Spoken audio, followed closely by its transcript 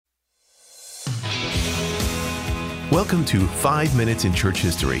Welcome to 5 Minutes in Church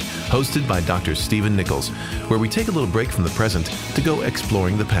History, hosted by Dr. Stephen Nichols, where we take a little break from the present to go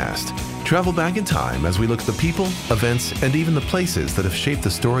exploring the past. Travel back in time as we look at the people, events, and even the places that have shaped the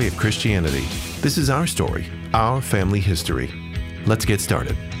story of Christianity. This is our story, our family history. Let's get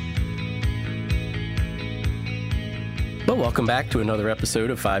started. Well, welcome back to another episode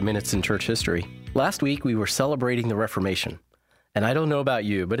of 5 Minutes in Church History. Last week, we were celebrating the Reformation. And I don't know about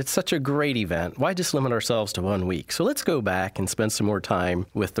you, but it's such a great event. Why just limit ourselves to 1 week? So let's go back and spend some more time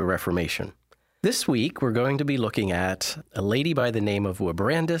with the Reformation. This week, we're going to be looking at a lady by the name of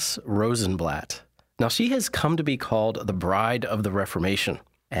Wibrandis Rosenblatt. Now, she has come to be called the Bride of the Reformation.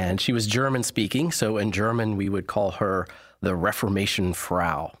 And she was German-speaking, so in German, we would call her the Reformation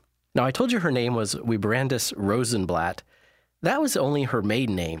Frau. Now, I told you her name was Wibrandis Rosenblatt. That was only her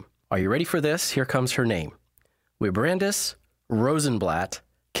maiden name. Are you ready for this? Here comes her name. Wibrandis Rosenblatt,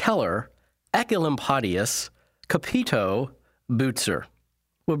 Keller, Ecolampadius, Capito, Butzer.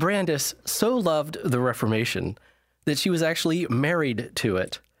 Wibrandis so loved the Reformation that she was actually married to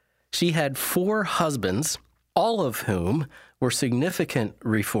it. She had 4 husbands, all of whom were significant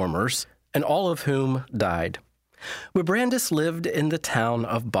reformers, and all of whom died. Wibrandis lived in the town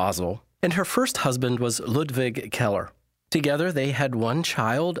of Basel, and her first husband was Ludwig Keller. Together they had 1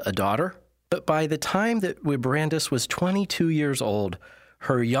 child, a daughter. But by the time that Wibrandis was 22 years old,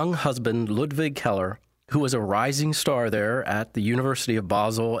 her young husband, Ludwig Keller, who was a rising star there at the University of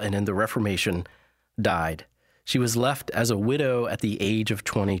Basel and in the Reformation, died. She was left as a widow at the age of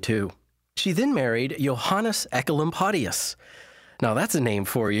 22. She then married Johannes Ecolampadius. Now that's a name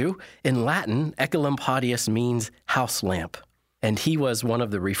for you. In Latin, Ecolampadius means house lamp. And he was one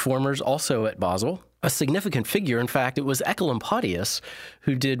of the reformers also at Basel. A significant figure. In fact, it was Ecolampadius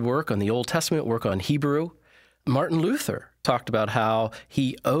who did work on the Old Testament, work on Hebrew. Martin Luther talked about how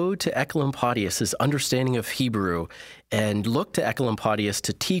he owed to Ecolampadius his understanding of Hebrew and looked to Ecolampadius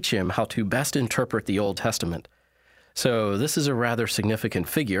to teach him how to best interpret the Old Testament. So this is a rather significant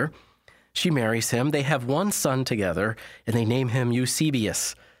figure. She marries him. They have 1 son together, and they name him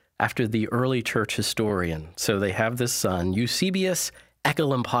Eusebius, after the early church historian. So they have this son, Eusebius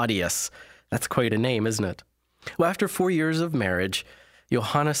Ecolampadius. That's quite a name, isn't it? Well, after 4 years of marriage,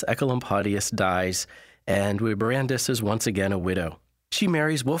 Johannes Ecolampadius dies, and Wibrandis is once again a widow. She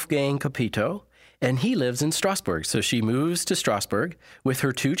marries Wolfgang Capito, and he lives in Strasbourg. So she moves to Strasbourg with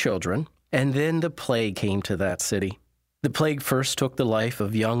her 2 children, and then the plague came to that city. The plague first took the life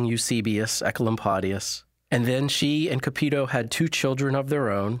of young Eusebius Ecolampadius, and then she and Capito had 2 children of their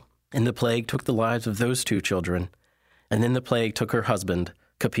own, and the plague took the lives of those 2 children, and then the plague took her husband,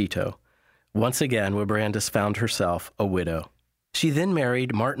 Capito. Once again, Wibrandis found herself a widow. She then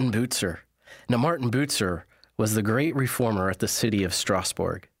married Martin Butzer. Now, Martin Butzer was the great reformer at the city of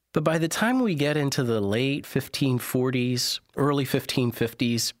Strasbourg. But by the time we get into the late 1540s, early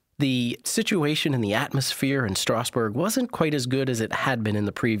 1550s, the situation and the atmosphere in Strasbourg wasn't quite as good as it had been in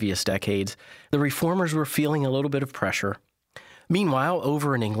the previous decades. The reformers were feeling a little bit of pressure. Meanwhile,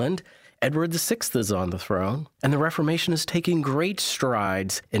 over in England, Edward VI is on the throne, and the Reformation is taking great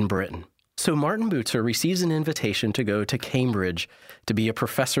strides in Britain. So Martin Butzer receives an invitation to go to Cambridge to be a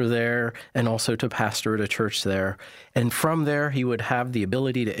professor there and also to pastor at a church there. And from there, he would have the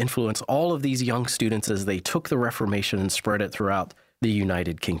ability to influence all of these young students as they took the Reformation and spread it throughout the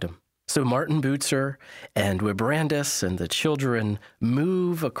United Kingdom. So Martin Butzer and Wibrandis and the children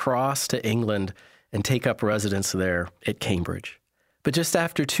move across to England and take up residence there at Cambridge. But just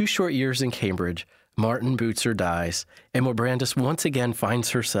after 2 short years in Cambridge, Martin Butzer dies, and Wibrandis once again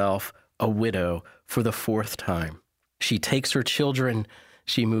finds herself a widow for the 4th time. She takes her children,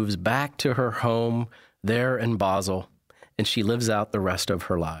 she moves back to her home there in Basel, and she lives out the rest of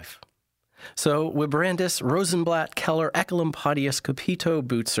her life. So Wibrandis Rosenblatt, Keller, Ecolampadius, Capito,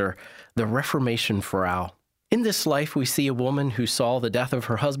 Butzer, the Reformation Frau. In this life, we see a woman who saw the death of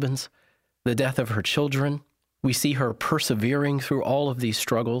her husbands, the death of her children. We see her persevering through all of these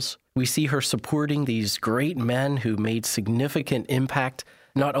struggles. We see her supporting these great men who made significant impact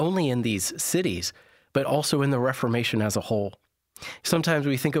not only in these cities, but also in the Reformation as a whole. Sometimes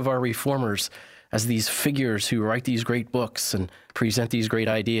we think of our reformers as these figures who write these great books and present these great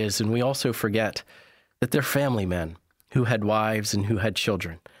ideas, and we also forget that they're family men who had wives and who had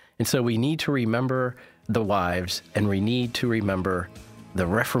children. And so we need to remember the wives, and we need to remember the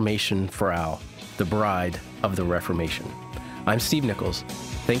Reformation Frau, the bride of the Reformation. I'm Steve Nichols.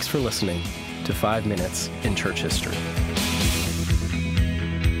 Thanks for listening to 5 Minutes in Church History.